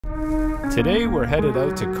Today we're headed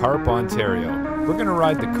out to Carp, Ontario. We're going to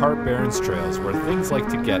ride the Carp Barrens trails where things like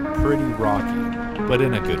to get pretty rocky, but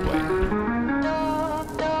in a good way.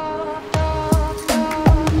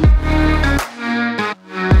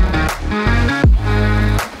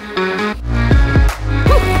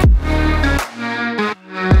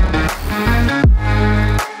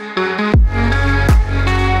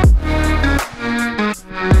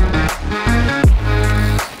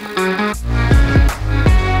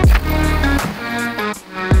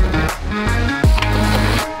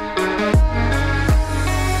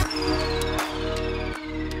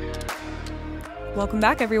 Welcome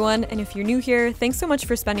back, everyone, and if you're new here, thanks so much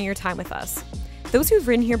for spending your time with us. Those who've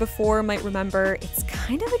ridden here before might remember it's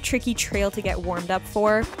kind of a tricky trail to get warmed up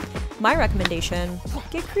for. My recommendation,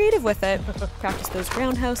 get creative with it. Practice those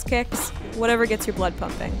roundhouse kicks, whatever gets your blood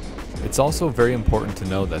pumping. It's also very important to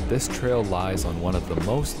know that this trail lies on one of the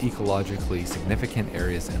most ecologically significant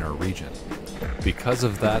areas in our region. Because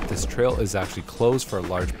of that, this trail is actually closed for a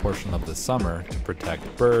large portion of the summer to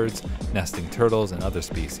protect birds, nesting turtles, and other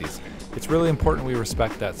species. It's really important we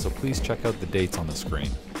respect that, so please check out the dates on the screen.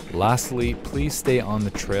 Lastly, please stay on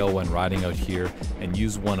the trail when riding out here and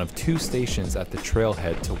use one of 2 stations at the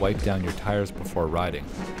trailhead to wipe down your tires before riding.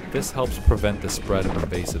 This helps prevent the spread of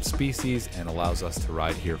invasive species and allows us to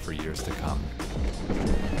ride here for years to come.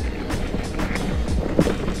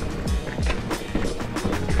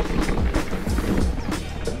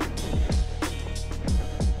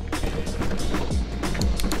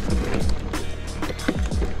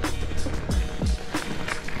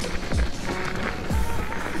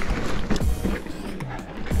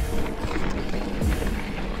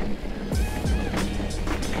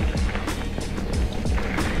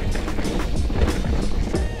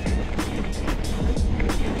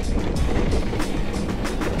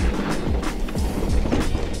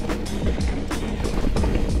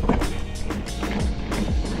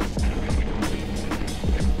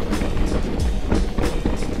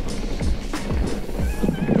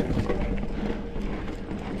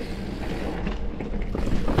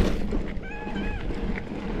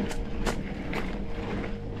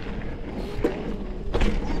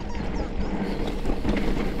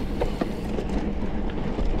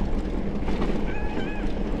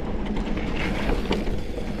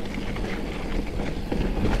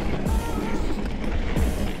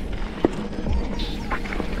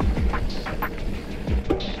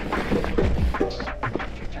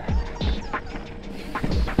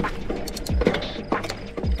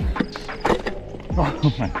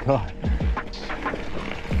 Oh my God.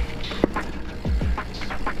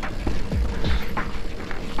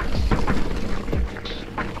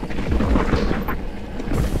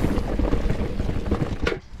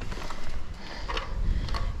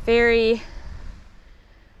 Very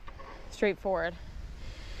straightforward.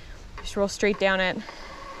 Just roll straight down it.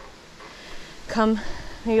 Come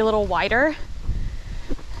maybe a little wider.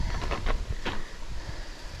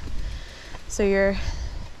 So you're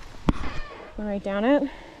going right down it.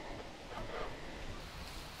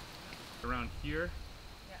 Around here,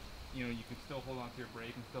 you know, you can still hold on to your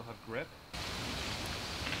brake and still have grip.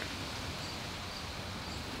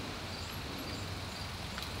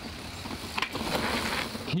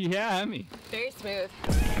 Yeah, I mean. Very smooth.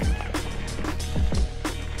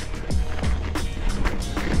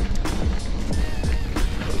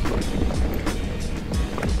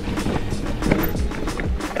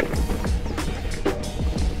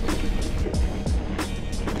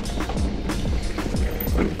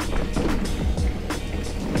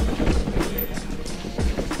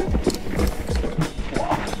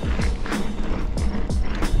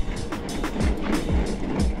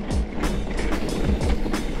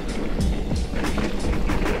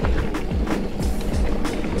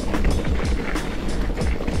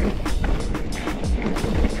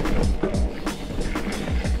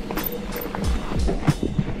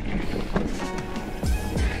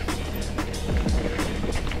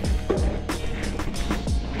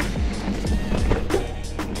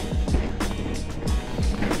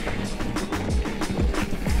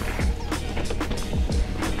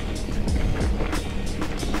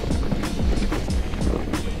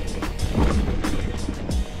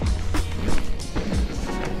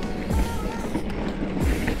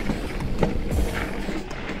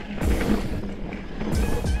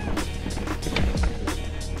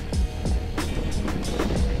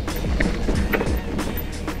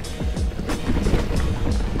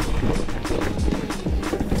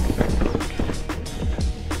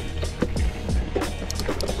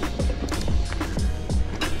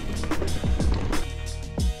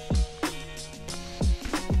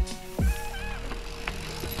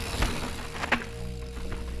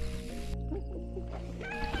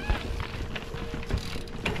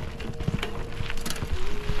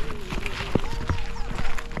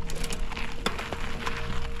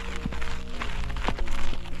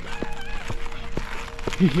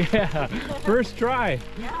 Yeah, first try.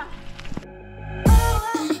 Yeah.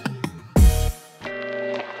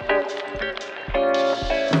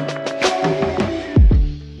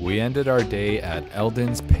 We ended our day at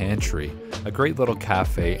Eldon's Pantry, a great little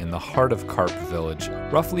cafe in the heart of Carp Village,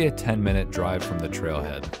 roughly a 10-minute drive from the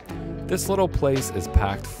trailhead. This little place is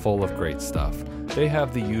packed full of great stuff. They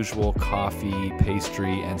have the usual coffee,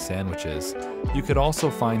 pastry, and sandwiches. You could also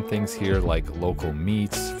find things here like local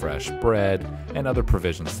meats, fresh bread, and other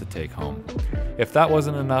provisions to take home. If that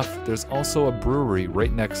wasn't enough, there's also a brewery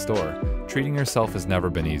right next door. Treating yourself has never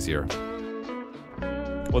been easier.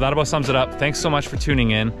 Well, that about sums it up. Thanks so much for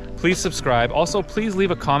tuning in. Please subscribe. Also, please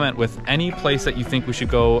leave a comment with any place that you think we should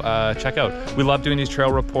go check out. We love doing these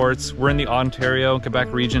trail reports. We're in the Ontario,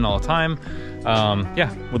 Quebec region all the time.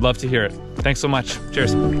 Yeah, would love to hear it. Thanks so much.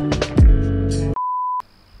 Cheers. Did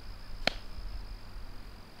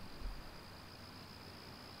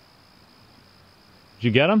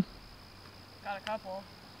you get them? Got a couple.